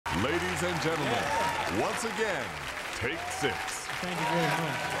Ladies and gentlemen, once again, take 6. Thank you very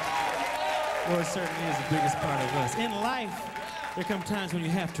much. Lord certainly is the biggest part of us. In life, there come times when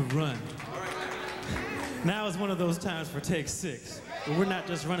you have to run. Now is one of those times for take 6. But we're not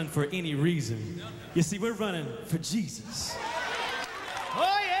just running for any reason. You see, we're running for Jesus.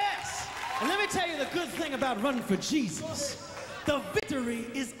 Oh, yes! And let me tell you the good thing about running for Jesus. The victory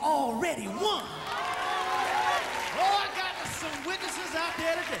is already won. Oh, I got some witnesses out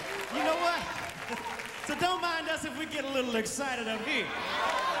there today. You know what? So don't mind us if we get a little excited up here.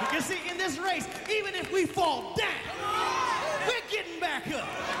 Because see, in this race, even if we fall down, we're getting back up.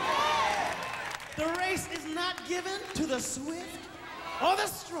 The race is not given to the swift or the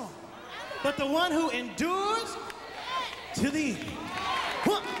strong, but the one who endures to the end.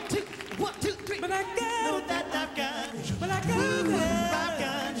 1, 2, 1, 2, 3. But I know that I've got it. But I got it. I've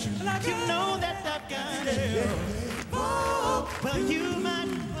got it. You know that I've got it. Oh, well, you might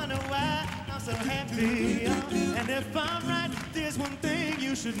wonder why I'm so happy. And if I'm right, there's one thing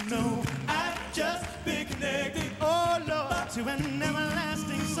you should know. I've just been connected, oh Lord, to an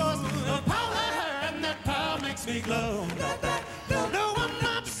everlasting source of power, and that power makes me glow. No, I'm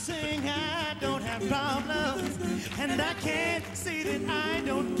not saying I don't have problems, and I can't say that I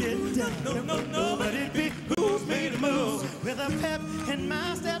don't get down. No, but it behooves me to move with a pep in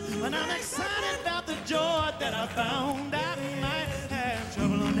my step when I'm excited about the joy that I found. I might have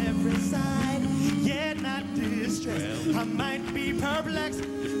trouble on every side, yet not distressed. I might be perplexed,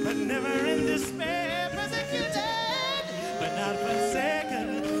 but never in despair. Persecuted, but not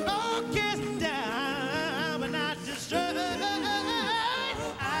forsaken. Oh, cast down, but not destroyed.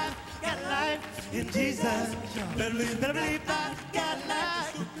 I've got life in Jesus. Better believe I've got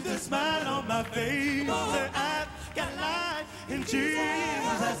life. The smile on my face. I've got life in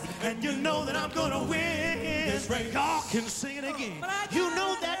Jesus. And you know that I'm gonna win this race. Y'all can sing it again. You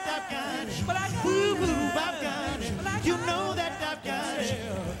know that I've got it. Woo, woo, I've got it. You know that I've got it.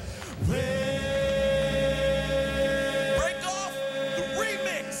 Break off the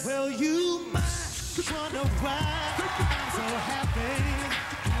remix. Well, you might wonder why I'm so happy.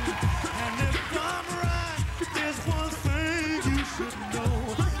 And if I'm right, there's one thing you should know.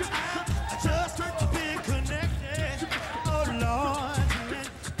 I've just been connected, oh Lord, to an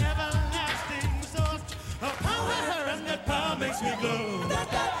everlasting source of power, and that power makes me glow.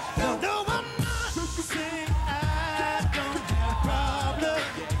 No, I'm not saying I don't have problems,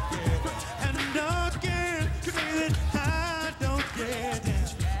 and again, say that I don't get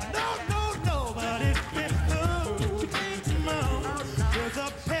down. No, but it behooves me to move with a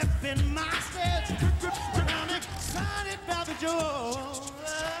pep in my step when I'm excited about the joy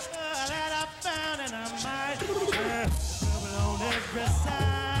that I found, and I might have trouble on every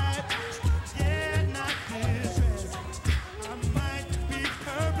side, yeah, not distressed. I might be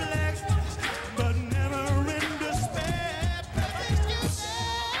perplexed, but never in despair. Persecuted,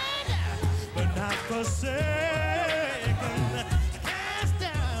 but not forsaken. Cast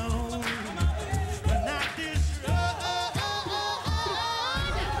down, but not destroyed. I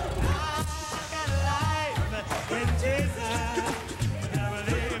got life in Jesus. I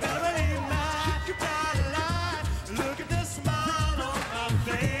believe I've got life. Look at the smile on my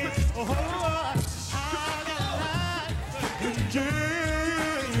face. Oh, I got life in Jesus.